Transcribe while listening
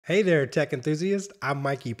Hey there, tech enthusiast. I'm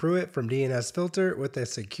Mikey Pruitt from DNS Filter with a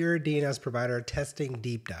secure DNS provider testing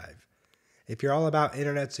deep dive. If you're all about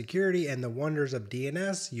internet security and the wonders of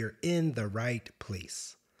DNS, you're in the right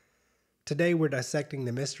place. Today, we're dissecting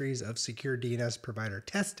the mysteries of secure DNS provider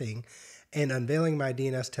testing and unveiling my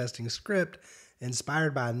DNS testing script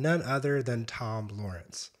inspired by none other than Tom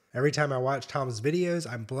Lawrence. Every time I watch Tom's videos,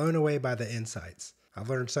 I'm blown away by the insights. I've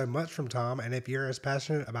learned so much from Tom, and if you're as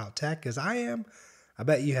passionate about tech as I am, I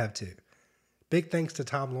bet you have too. Big thanks to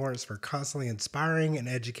Tom Lawrence for constantly inspiring and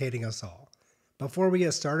educating us all. Before we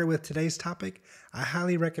get started with today's topic, I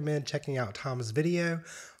highly recommend checking out Tom's video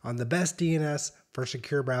on the best DNS for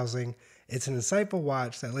secure browsing. It's an insightful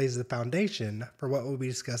watch that lays the foundation for what we'll be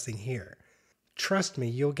discussing here. Trust me,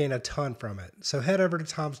 you'll gain a ton from it. So head over to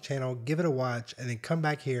Tom's channel, give it a watch, and then come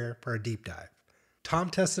back here for a deep dive.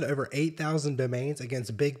 Tom tested over 8,000 domains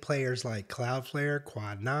against big players like Cloudflare,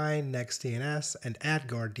 Quad9, NextDNS, and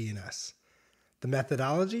AdGuard DNS. The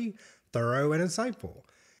methodology? Thorough and insightful.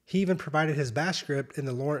 He even provided his bash script in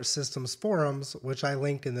the Lawrence Systems forums, which I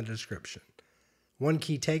linked in the description. One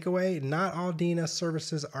key takeaway, not all DNS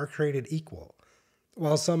services are created equal.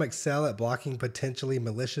 While some excel at blocking potentially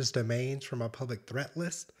malicious domains from a public threat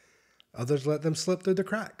list, others let them slip through the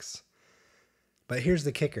cracks. But here's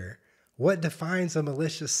the kicker. What defines a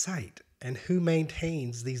malicious site, and who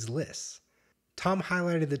maintains these lists? Tom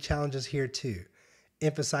highlighted the challenges here too,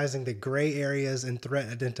 emphasizing the gray areas in threat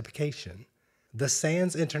identification. The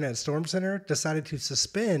SANS Internet Storm Center decided to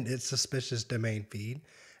suspend its suspicious domain feed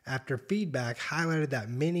after feedback highlighted that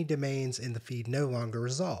many domains in the feed no longer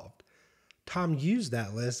resolved. Tom used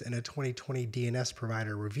that list in a 2020 DNS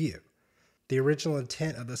provider review. The original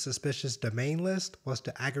intent of the suspicious domain list was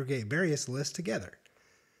to aggregate various lists together.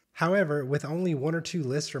 However, with only one or two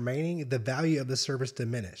lists remaining, the value of the service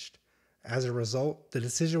diminished. As a result, the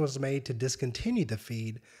decision was made to discontinue the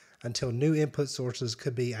feed until new input sources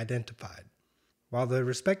could be identified. While the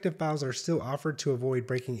respective files are still offered to avoid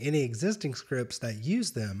breaking any existing scripts that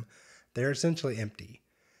use them, they're essentially empty.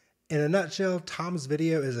 In a nutshell, Tom's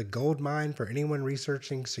video is a goldmine for anyone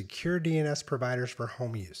researching secure DNS providers for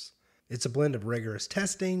home use. It's a blend of rigorous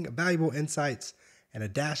testing, valuable insights, and a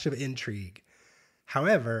dash of intrigue.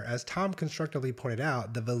 However, as Tom constructively pointed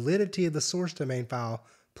out, the validity of the source domain file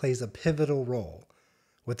plays a pivotal role.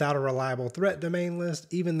 Without a reliable threat domain list,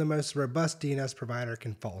 even the most robust DNS provider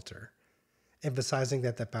can falter, emphasizing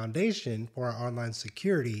that the foundation for our online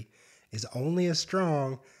security is only as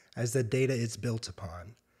strong as the data it's built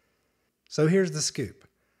upon. So here's the scoop.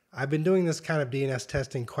 I've been doing this kind of DNS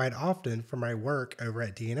testing quite often for my work over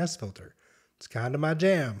at DNS Filter. It's kind of my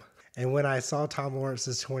jam. And when I saw Tom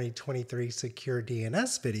Lawrence's 2023 Secure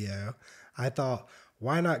DNS video, I thought,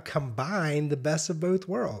 why not combine the best of both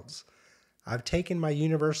worlds? I've taken my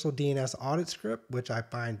universal DNS audit script, which I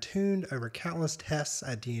fine-tuned over countless tests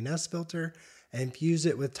at DNS Filter, and fused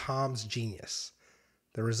it with Tom's genius.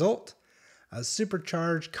 The result? A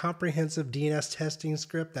supercharged, comprehensive DNS testing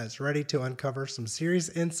script that's ready to uncover some serious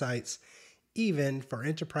insights, even for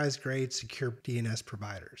enterprise-grade secure DNS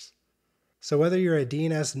providers. So whether you're a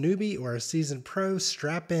DNS newbie or a seasoned pro,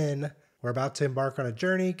 strap in. We're about to embark on a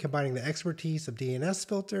journey combining the expertise of DNS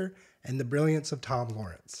Filter and the brilliance of Tom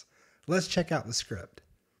Lawrence. Let's check out the script.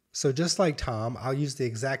 So just like Tom, I'll use the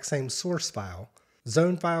exact same source file,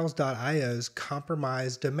 zonefiles.io's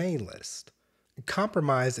compromised domain list.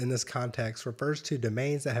 Compromised in this context refers to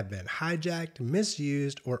domains that have been hijacked,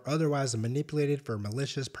 misused, or otherwise manipulated for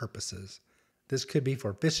malicious purposes. This could be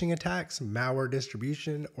for phishing attacks, malware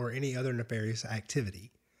distribution, or any other nefarious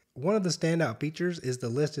activity. One of the standout features is the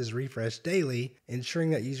list is refreshed daily,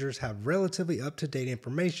 ensuring that users have relatively up-to-date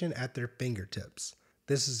information at their fingertips.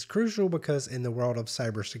 This is crucial because in the world of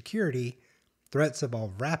cybersecurity, threats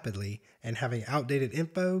evolve rapidly, and having outdated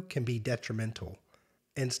info can be detrimental.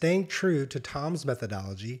 And staying true to Tom's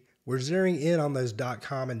methodology, we're zeroing in on those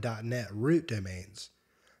 .com and .net root domains.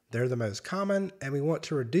 They're the most common, and we want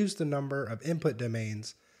to reduce the number of input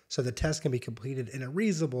domains so the test can be completed in a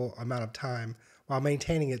reasonable amount of time while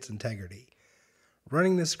maintaining its integrity.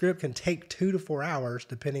 Running this script can take 2 to 4 hours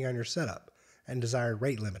depending on your setup and desired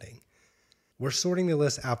rate limiting. We're sorting the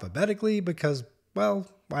list alphabetically because, well,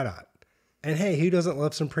 why not? And hey, who doesn't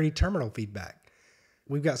love some pretty terminal feedback?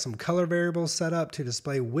 We've got some color variables set up to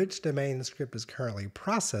display which domain the script is currently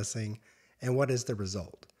processing and what is the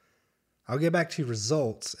result. I'll get back to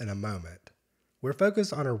results in a moment. We're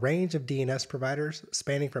focused on a range of DNS providers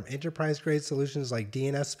spanning from enterprise-grade solutions like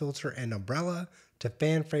DNS Filter and Umbrella to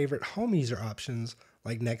fan-favorite home user options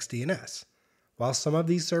like NextDNS. While some of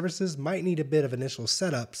these services might need a bit of initial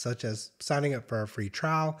setup, such as signing up for a free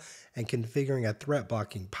trial and configuring a threat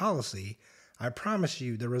blocking policy, I promise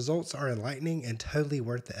you the results are enlightening and totally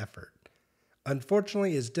worth the effort.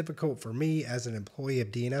 Unfortunately, it's difficult for me as an employee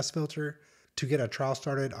of DNS Filter to get a trial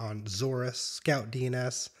started on Zorus, Scout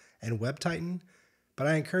DNS, and WebTitan, but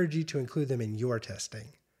I encourage you to include them in your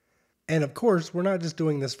testing. And of course, we're not just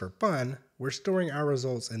doing this for fun, we're storing our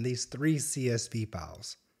results in these 3 CSV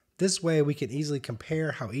files. This way we can easily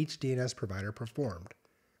compare how each DNS provider performed.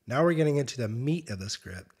 Now we're getting into the meat of the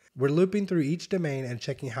script. We're looping through each domain and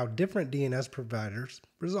checking how different DNS providers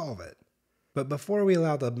resolve it. But before we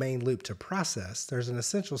allow the main loop to process, there's an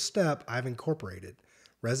essential step I've incorporated: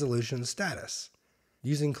 resolution status.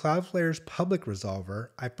 Using Cloudflare's public resolver,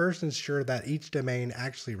 I first ensure that each domain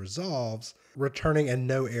actually resolves, returning a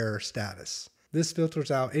no error status. This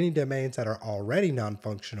filters out any domains that are already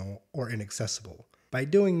non-functional or inaccessible. By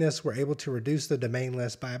doing this, we're able to reduce the domain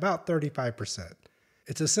list by about 35%.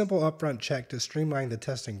 It's a simple upfront check to streamline the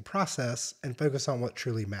testing process and focus on what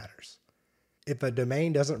truly matters. If a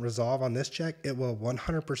domain doesn't resolve on this check, it will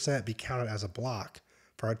 100% be counted as a block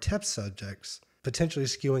for our test subjects, potentially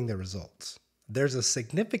skewing the results. There's a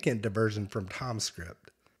significant diversion from Tom's script.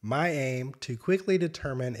 My aim to quickly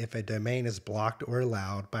determine if a domain is blocked or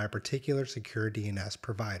allowed by a particular secure DNS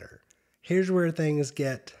provider. Here's where things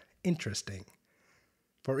get interesting.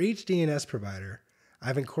 For each DNS provider,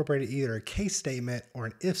 I've incorporated either a case statement or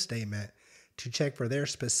an if statement to check for their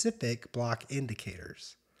specific block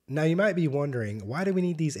indicators. Now you might be wondering, why do we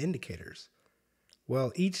need these indicators?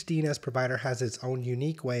 Well, each DNS provider has its own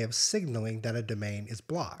unique way of signaling that a domain is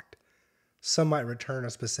blocked. Some might return a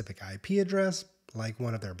specific IP address, like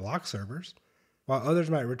one of their block servers, while others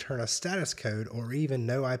might return a status code or even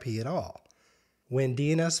no IP at all. When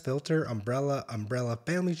DNS Filter, Umbrella,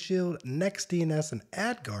 Family Shield, NextDNS, and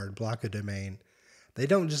AdGuard block a domain, they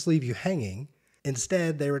don't just leave you hanging.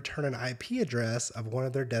 Instead, they return an IP address of one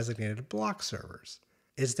of their designated block servers.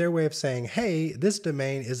 It's their way of saying, hey, this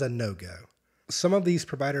domain is a no-go. Some of these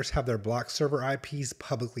providers have their block server IPs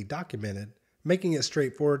publicly documented, making it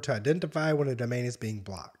straightforward to identify when a domain is being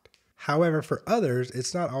blocked. However, for others,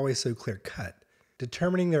 it's not always so clear-cut.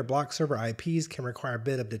 Determining their block server IPs can require a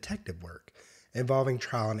bit of detective work, involving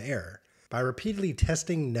trial and error. By repeatedly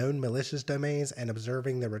testing known malicious domains and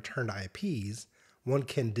observing the returned IPs, one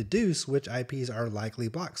can deduce which IPs are likely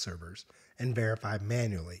block servers and verify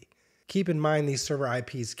manually. Keep in mind these server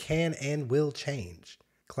IPs can and will change.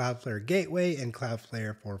 Cloudflare Gateway and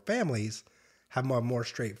Cloudflare for Families have a more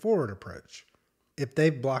straightforward approach. If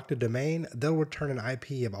they've blocked a domain, they'll return an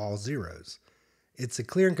IP of all zeros. It's a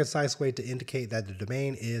clear and concise way to indicate that the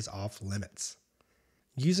domain is off limits.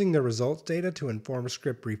 Using the results data to inform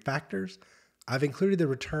script refactors, I've included the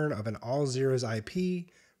return of an all zeros IP,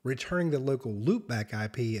 returning the local loopback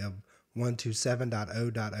IP of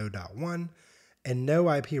 127.0.0.1, and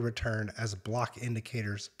no IP return as block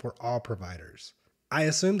indicators for all providers. I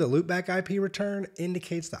assume the loopback IP return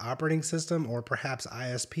indicates the operating system or perhaps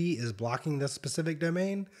ISP is blocking the specific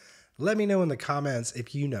domain. Let me know in the comments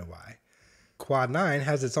if you know why. Quad 9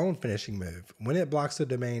 has its own finishing move. When it blocks a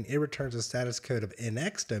domain, it returns a status code of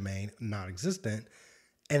NX domain, not existent,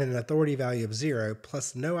 and an authority value of 0,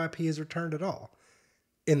 plus no IP is returned at all.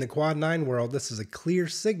 In the Quad 9 world, this is a clear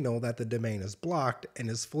signal that the domain is blocked and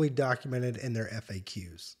is fully documented in their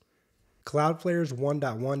FAQs. Cloudflare's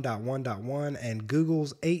 1.1.1.1 and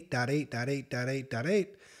Google's 8.8.8.8.8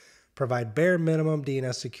 provide bare minimum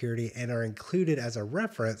DNS security and are included as a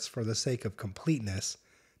reference for the sake of completeness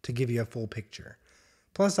to give you a full picture.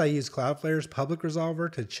 Plus, I use Cloudflare's public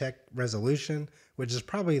resolver to check resolution, which is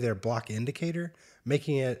probably their block indicator,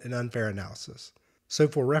 making it an unfair analysis. So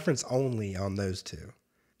for reference only on those two.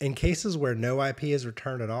 In cases where no IP is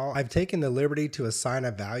returned at all, I've taken the liberty to assign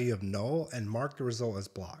a value of null and mark the result as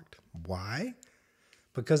blocked. Why?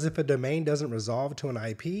 Because if a domain doesn't resolve to an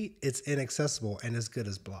IP, it's inaccessible and as good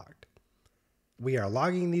as blocked. We are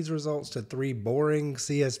logging these results to 3 boring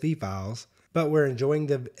CSV files, but we're enjoying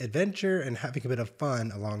the adventure and having a bit of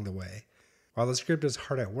fun along the way. While the script is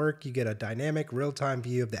hard at work, you get a dynamic real-time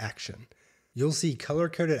view of the action. You'll see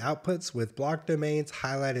color-coded outputs with blocked domains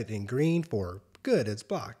highlighted in green for good, it's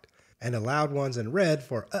blocked, and allowed ones in red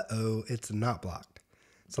for uh-oh, it's not blocked.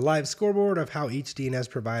 It's a live scoreboard of how each DNS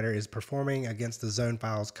provider is performing against the zone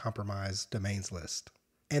file's compromised domains list.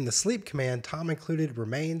 And the sleep command Tom included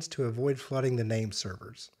remains to avoid flooding the named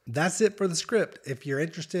servers. That's it for the script. If you're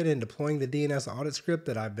interested in deploying the DNS audit script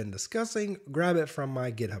that I've been discussing, grab it from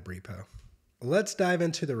my GitHub repo. Let's dive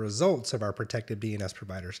into the results of our protected DNS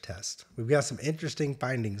providers test. We've got some interesting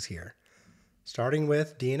findings here. Starting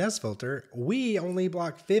with DNS Filter, we only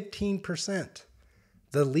block 15%,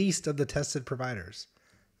 the least of the tested providers.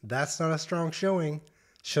 That's not a strong showing.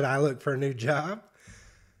 Should I look for a new job?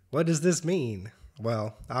 What does this mean?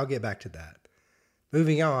 Well, I'll get back to that.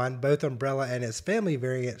 Moving on, both Umbrella and its family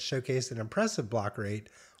variants showcased an impressive block rate,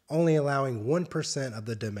 only allowing 1% of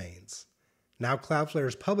the domains. Now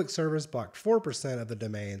Cloudflare's public service blocked 4% of the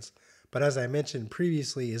domains, but as I mentioned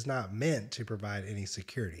previously, is not meant to provide any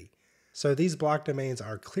security. So these blocked domains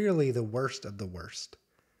are clearly the worst of the worst.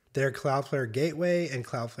 Their Cloudflare Gateway and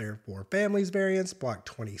Cloudflare for Families variants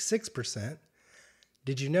blocked 26%.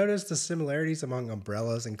 Did you notice the similarities among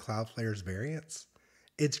Umbrella's and Cloudflare's variants?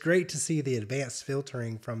 It's great to see the advanced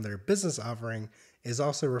filtering from their business offering is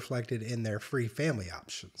also reflected in their free family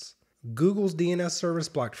options. Google's DNS service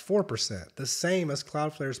blocked 4%, the same as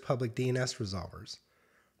Cloudflare's public DNS resolvers.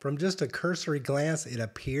 From just a cursory glance, it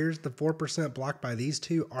appears the 4% blocked by these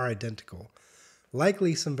two are identical.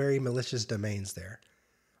 Likely some very malicious domains there.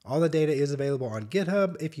 All the data is available on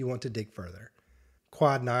GitHub if you want to dig further.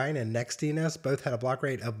 Quad9 and NextDNS both had a block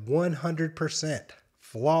rate of 100%.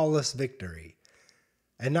 Flawless victory.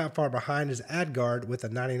 And not far behind is AdGuard with a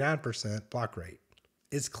 99% block rate.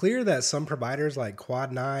 It's clear that some providers like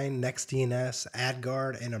Quad9, NextDNS,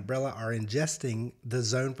 AdGuard, and Umbrella are ingesting the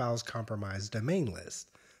ZoneFiles compromised domain list.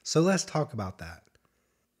 So let's talk about that.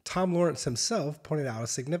 Tom Lawrence himself pointed out a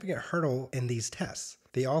significant hurdle in these tests,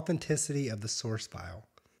 the authenticity of the source file.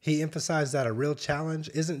 He emphasized that a real challenge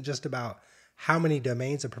isn't just about how many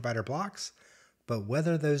domains a provider blocks, but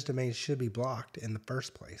whether those domains should be blocked in the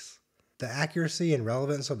first place. The accuracy and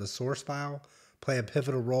relevance of the source file play a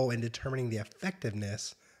pivotal role in determining the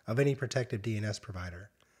effectiveness of any protective DNS provider.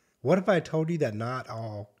 What if I told you that not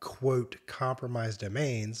all, quote, compromised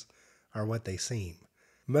domains are what they seem?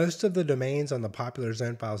 Most of the domains on the popular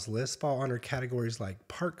ZoneFiles list fall under categories like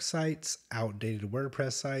park sites, outdated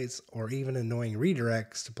WordPress sites, or even annoying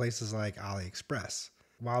redirects to places like AliExpress.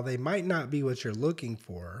 While they might not be what you're looking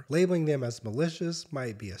for, labeling them as malicious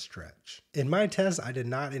might be a stretch. In my test, I did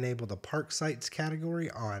not enable the park sites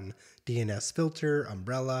category on DNS Filter,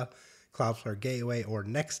 Umbrella, Cloudflare Gateway, or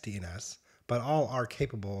NextDNS, but all are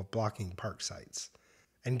capable of blocking park sites.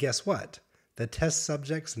 And guess what? The test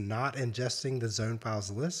subjects not ingesting the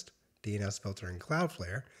ZoneFiles list, DNS Filter and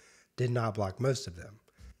Cloudflare, did not block most of them.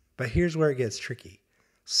 But here's where it gets tricky.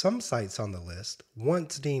 Some sites on the list,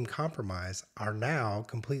 once deemed compromised, are now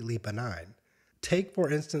completely benign. Take,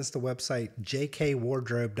 for instance, the website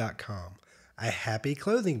jkwardrobe.com, a happy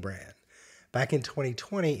clothing brand. Back in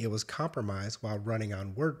 2020, it was compromised while running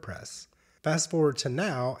on WordPress. Fast forward to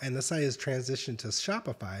now, and the site has transitioned to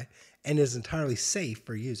Shopify and is entirely safe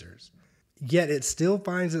for users. Yet it still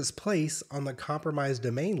finds its place on the compromised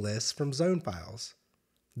domain list from ZoneFiles.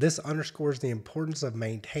 This underscores the importance of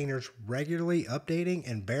maintainers regularly updating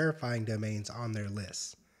and verifying domains on their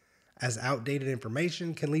lists, as outdated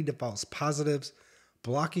information can lead to false positives,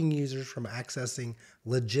 blocking users from accessing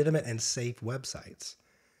legitimate and safe websites.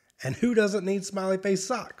 And who doesn't need smiley face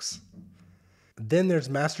socks? Then there's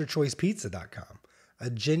MasterChoicePizza.com, a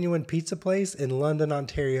genuine pizza place in London,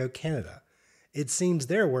 Ontario, Canada. It seems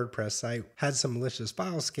their WordPress site had some malicious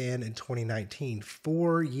files scanned in 2019,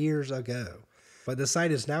 4 years ago. But the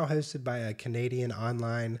site is now hosted by a Canadian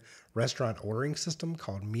online restaurant ordering system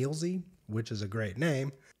called Mealsy, which is a great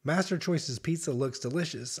name. Master Choice's pizza looks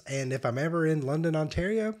delicious, and if I'm ever in London,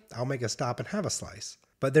 Ontario, I'll make a stop and have a slice.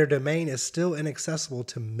 But their domain is still inaccessible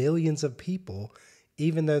to millions of people,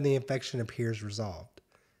 even though the infection appears resolved.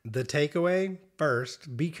 The takeaway?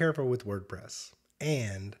 First, be careful with WordPress.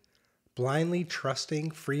 And blindly trusting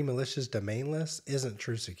free malicious domain lists isn't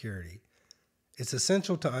true security. It's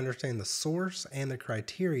essential to understand the source and the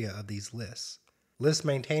criteria of these lists. List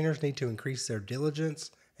maintainers need to increase their diligence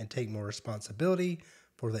and take more responsibility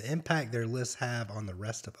for the impact their lists have on the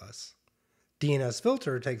rest of us. DNS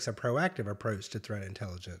Filter takes a proactive approach to threat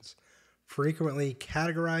intelligence, frequently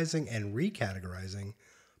categorizing and recategorizing,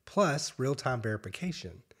 plus real-time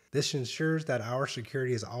verification. This ensures that our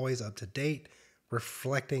security is always up to date,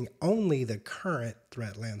 reflecting only the current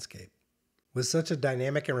threat landscape. With such a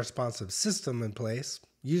dynamic and responsive system in place,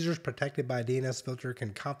 users protected by DNS Filter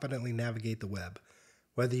can confidently navigate the web,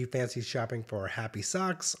 whether you fancy shopping for happy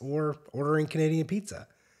socks or ordering Canadian pizza.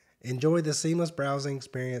 Enjoy the seamless browsing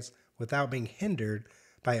experience without being hindered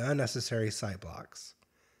by unnecessary site blocks.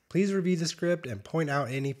 Please review the script and point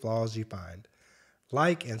out any flaws you find.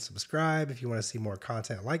 Like and subscribe if you want to see more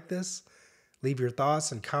content like this. Leave your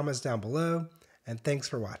thoughts and comments down below, and thanks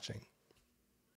for watching.